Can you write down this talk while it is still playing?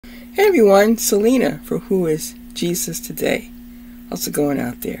Hey everyone, Selena for Who is Jesus Today. How's it going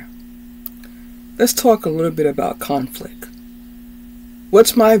out there? Let's talk a little bit about conflict.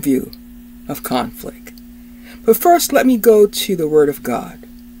 What's my view of conflict? But first, let me go to the Word of God.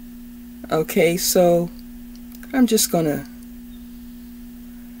 Okay, so I'm just going to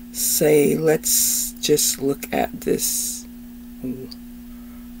say, let's just look at this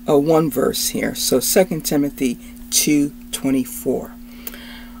one verse here. So 2 Timothy 2:24.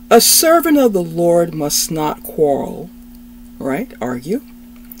 A servant of the Lord must not quarrel, right? Argue,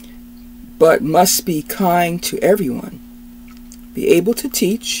 but must be kind to everyone, be able to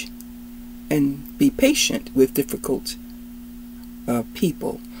teach, and be patient with difficult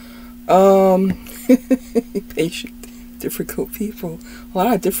people. Patient, difficult people. A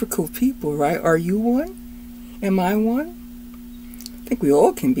lot of difficult people, right? Are you one? Am I one? I think we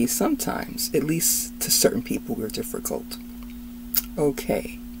all can be sometimes. At least to certain people, we're difficult.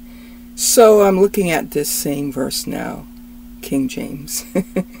 Okay. So I'm looking at this same verse now, King James.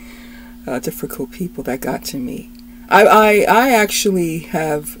 Difficult people, that got to me. I actually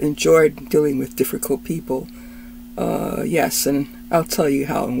have enjoyed dealing with difficult people. Yes, and I'll tell you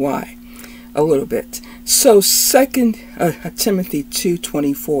how and why a little bit. So 2 Timothy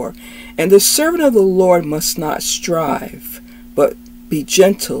 2:24, and the servant of the Lord must not strive, but be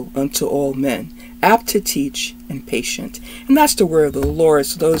gentle unto all men, apt to teach, and patient. And that's the word of the Lord.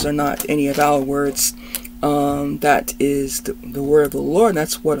 So those are not any of our words. That is the word of the Lord.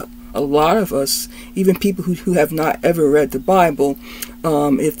 That's what a lot of us, even people who have not ever read the Bible,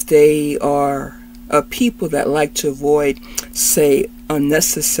 if they are a people that like to avoid, say,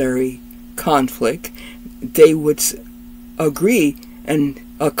 unnecessary conflict, they would agree and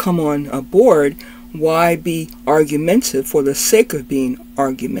come on board. Why be argumentative for the sake of being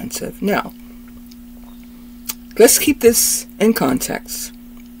argumentative? Now, let's keep this in context.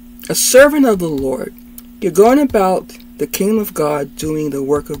 A servant of the Lord. You're going about the kingdom of God, doing the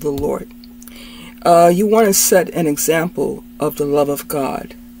work of the Lord. You want to set an example of the love of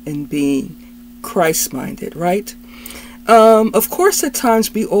God and being Christ-minded, right? Of course, at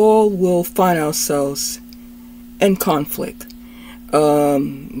times we all will find ourselves in conflict.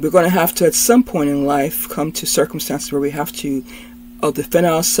 We're going to have to, at some point in life, come to circumstances where we have to defend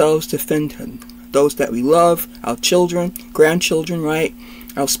ourselves, defend those that we love, our children, grandchildren, right?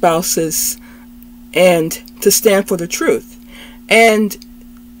 Our spouses, and to stand for the truth. And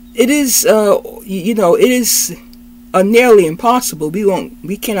it is, it is nearly impossible.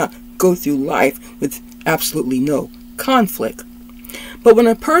 We cannot go through life with absolutely no conflict. But when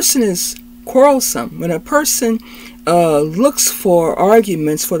a person is quarrelsome, when a person looks for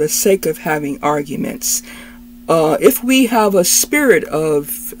arguments for the sake of having arguments, if we have a spirit of,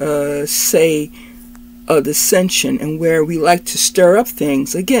 say, a dissension, and where we like to stir up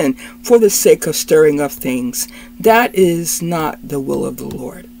things, again, for the sake of stirring up things, that is not the will of the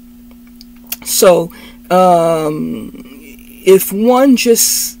Lord. So, if one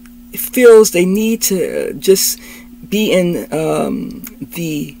just feels they need to just be in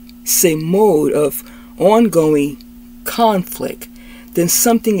the same mode of ongoing conflict, then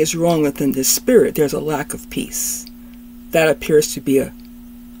something is wrong within the spirit. There's a lack of peace. That appears to be a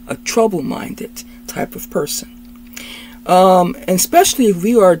trouble-minded type of person. And especially if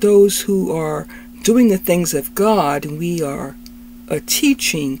we are those who are doing the things of God, and we are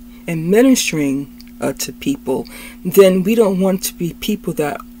teaching and ministering to people, then we don't want to be people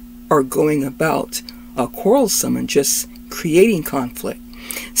that are going about quarrelsome and just creating conflict.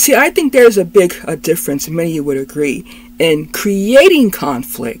 See, I think there's a big difference, many of you would agree, in creating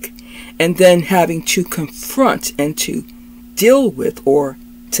conflict and then having to confront and to deal with, or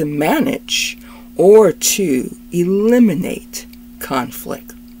to manage, or to eliminate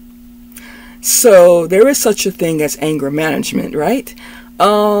conflict. So there is such a thing as anger management, right?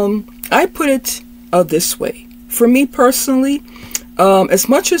 I put it this way. For me personally, as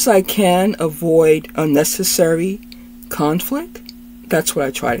much as I can avoid unnecessary conflict, that's what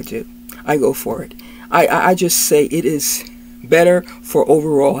I try to do. I go for it. I just say it is better for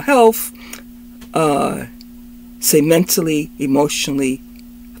overall health, say mentally, emotionally,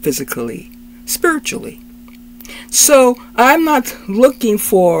 physically, spiritually. So I'm not looking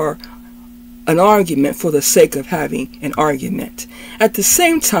for an argument for the sake of having an argument. At the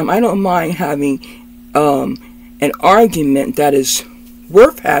same time, I don't mind having an argument that is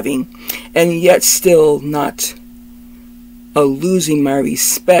worth having, and yet still not losing my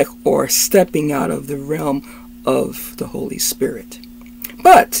respect or stepping out of the realm of the Holy Spirit.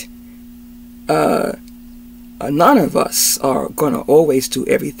 But none of us are going to always do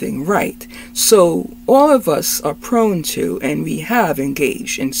everything right. So all of us are prone to, and we have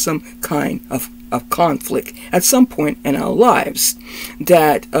engaged in some kind of conflict at some point in our lives,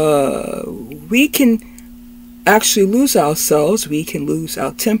 that we can actually lose ourselves, we can lose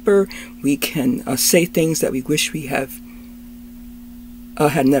our temper, we can say things that we wish we had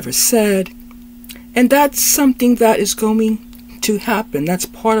never said. And that's something that is going to happen. That's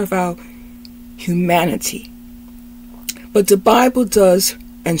part of our humanity. But the Bible does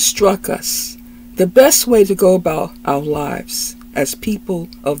instruct us the best way to go about our lives as people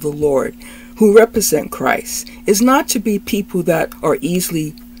of the Lord who represent Christ is not to be people that are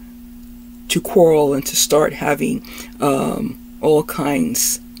easily to quarrel and to start having all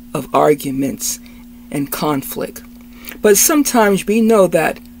kinds of arguments and conflict. But sometimes we know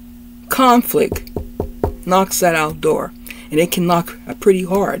that conflict knocks at our door, and it can knock pretty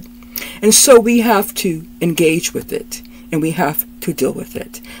hard. And so we have to engage with it, and we have to deal with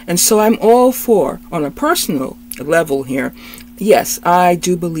it. And so I'm all for, on a personal level here, yes, I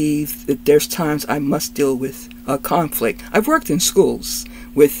do believe that there's times I must deal with conflict. I've worked in schools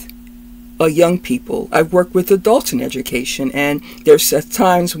with young people. I've worked with adults in education, and there's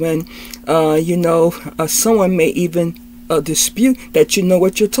times when, someone may even dispute that you know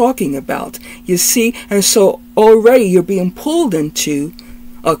what you're talking about. You see, and so already you're being pulled into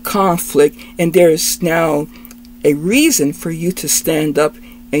a conflict, and there's now a reason for you to stand up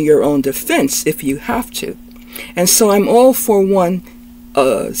in your own defense if you have to. And so I'm all for one,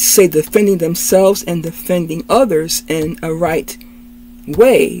 say, defending themselves and defending others in a right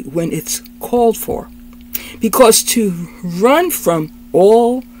way when it's called for. Because to run from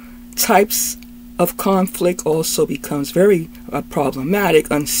all types of conflict also becomes very problematic,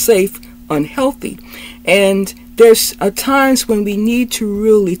 unsafe, unhealthy. And there's times when we need to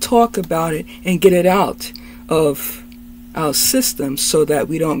really talk about it and get it out of our system so that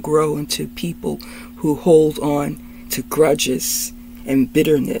we don't grow into people who hold on to grudges and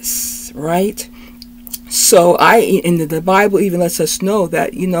bitterness, right? So in the Bible even lets us know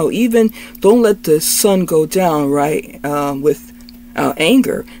that, even don't let the sun go down, right, with our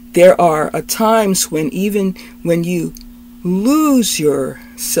anger. There are times when even when you lose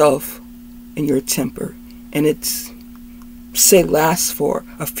yourself in your temper, and it's, say, lasts for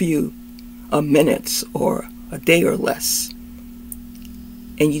a few minutes or a day or less,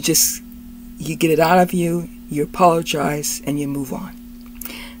 and you get it out of you, you apologize, and you move on.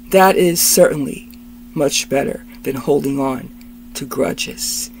 That is certainly much better than holding on to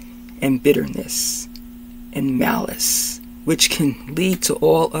grudges and bitterness and malice, which can lead to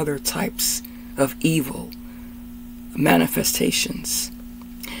all other types of evil manifestations.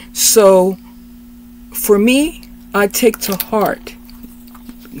 So for me, I take to heart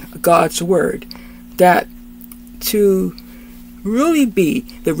God's word that to really be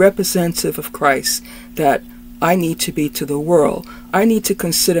the representative of Christ that I need to be to the world, I need to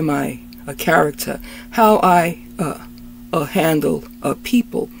consider my character, how I handle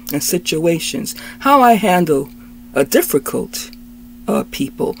people and situations, how I handle difficult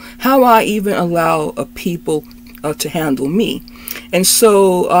people, how I even allow people to handle me. And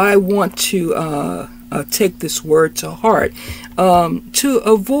so I want to take this word to heart, to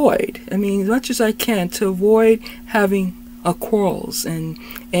avoid, as much as I can, to avoid having quarrels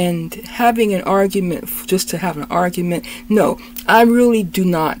and having an argument just to have an argument. No, I really do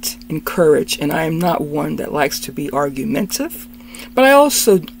not encourage, and I am not one that likes to be argumentative, but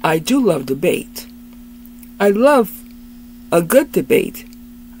I do love debate. I love a good debate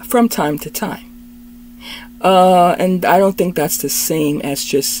from time to time. And I don't think that's the same as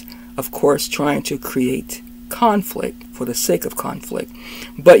just, of course, trying to create conflict for the sake of conflict.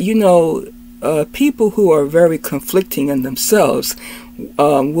 But people who are very conflicting in themselves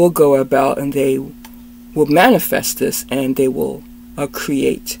will go about and they will manifest this, and they will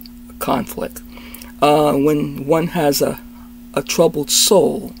create conflict. When one has a troubled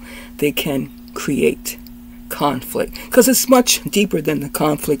soul, they can create conflict, because it's much deeper than the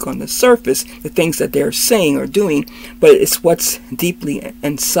conflict on the surface, the things that they're saying or doing, but it's what's deeply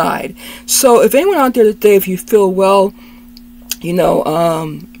inside. So if anyone out there today, if you feel, well,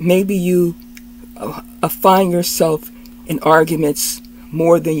 maybe you find yourself in arguments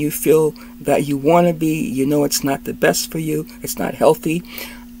more than you feel that you want to be, it's not the best for you, it's not healthy,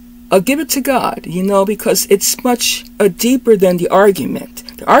 give it to God, because it's much deeper than the argument.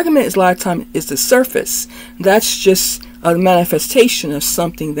 The argument is a lot of times is the surface. That's just a manifestation of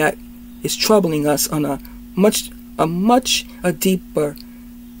something that is troubling us on a much deeper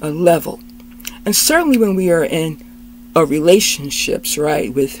level. And certainly when we are in relationships,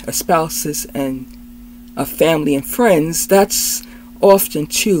 right, with spouses and family and friends, that's often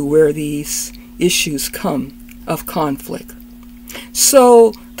too where these issues come of conflict.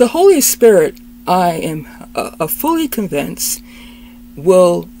 So the Holy Spirit, I am fully convinced,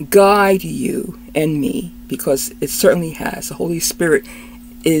 will guide you and me, because it certainly has. The Holy Spirit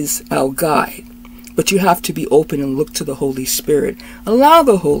is our guide. But you have to be open and look to the Holy Spirit. Allow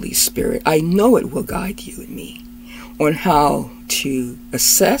the Holy Spirit, I know it will guide you and me, on how to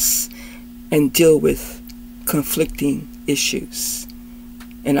assess and deal with conflicting issues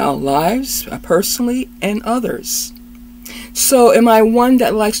in our lives, personally, and others. So am I one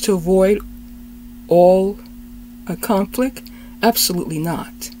that likes to avoid all conflict? Absolutely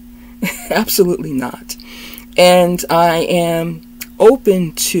not. Absolutely not. And I am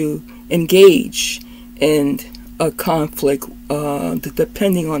open to engage in a conflict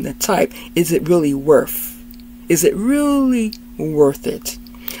depending on the type. Is it really worth it?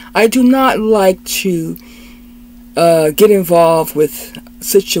 I do not like to get involved with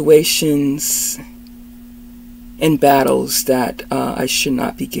situations and battles that I should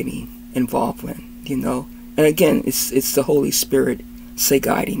not be getting involved in, And again, it's the Holy Spirit, say,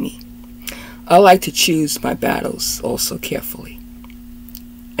 guiding me. I like to choose my battles also carefully.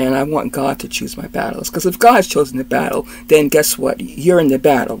 And I want God to choose my battles. Because if God has chosen the battle, then guess what? You're in the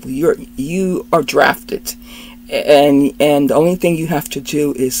battle. You are drafted. And the only thing you have to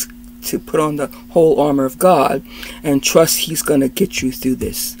do is to put on the whole armor of God and trust He's going to get you through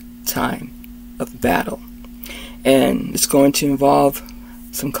this time of battle. And it's going to involve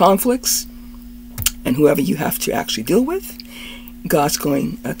some conflicts. And whoever you have to actually deal with, God's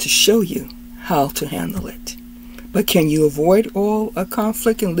going to show you how to handle it. But can you avoid all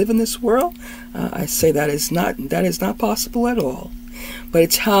conflict and live in this world? I say that is not possible at all. But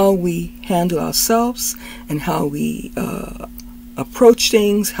it's how we handle ourselves and how we approach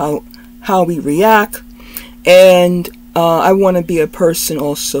things, how we react. And I want to be a person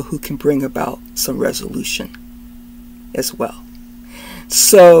also who can bring about some resolution as well.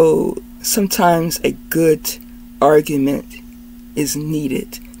 So sometimes a good argument is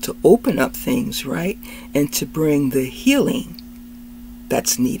needed to open up things, right? And to bring the healing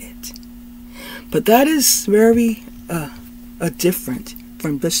that's needed. But that is very different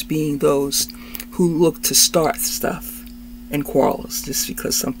from just being those who look to start stuff and quarrels just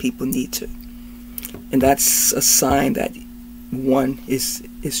because some people need to. And that's a sign that one is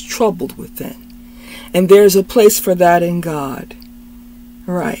troubled within. And there's a place for that in God.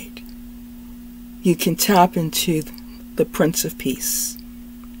 Right. You can tap into the Prince of Peace.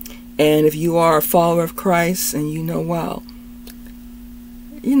 And if you are a follower of Christ and wow,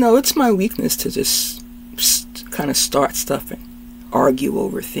 it's my weakness to just kind of start stuff and argue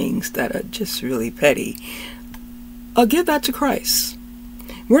over things that are just really petty, I'll give that to Christ.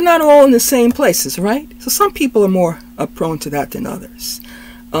 We're not all in the same places, right? So some people are more prone to that than others.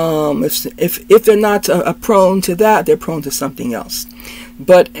 If they're not prone to that, they're prone to something else.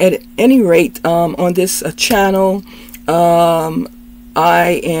 But at any rate, on this channel,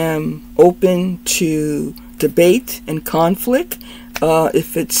 I am open to debate and conflict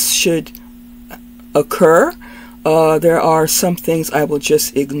if it should occur. There are some things I will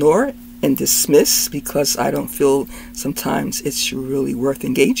just ignore and dismiss because I don't feel sometimes it's really worth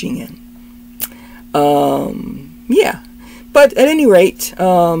engaging in. Yeah. But at any rate,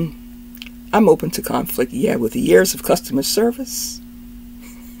 I'm open to conflict. Yeah, with the years of customer service,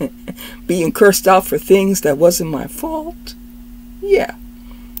 being cursed out for things that wasn't my fault. Yeah,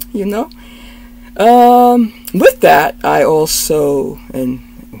 with that, I also am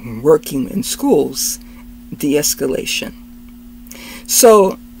working in schools, de-escalation.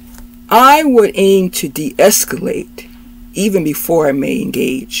 So I would aim to de-escalate even before I may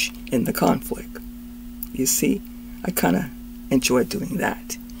engage in the conflict. You see, I kind of enjoy doing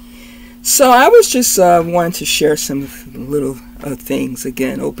that. So I was just wanting to share some little things,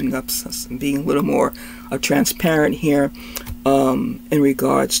 again, opening up, being a little more transparent here in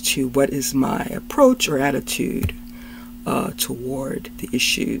regards to what is my approach or attitude toward the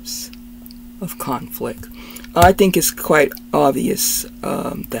issues of conflict. I think it's quite obvious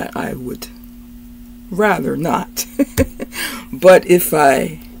that I would rather not. But if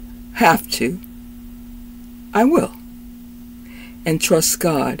I have to, I will. And trust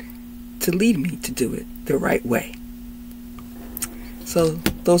God to lead me to do it the right way. So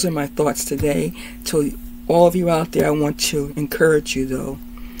those are my thoughts today. To all of you out there, I want to encourage you, though,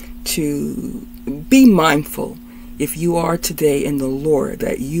 to be mindful if you are today in the Lord,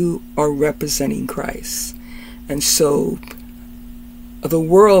 that you are representing Christ. And so the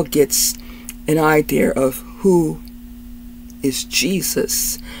world gets an idea of who is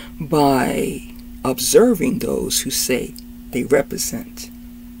Jesus by observing those who say they represent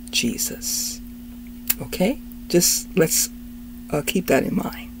Jesus. Okay? Just let's keep that in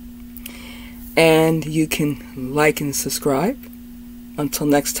mind. And you can like and subscribe. Until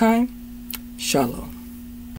next time, Shalom.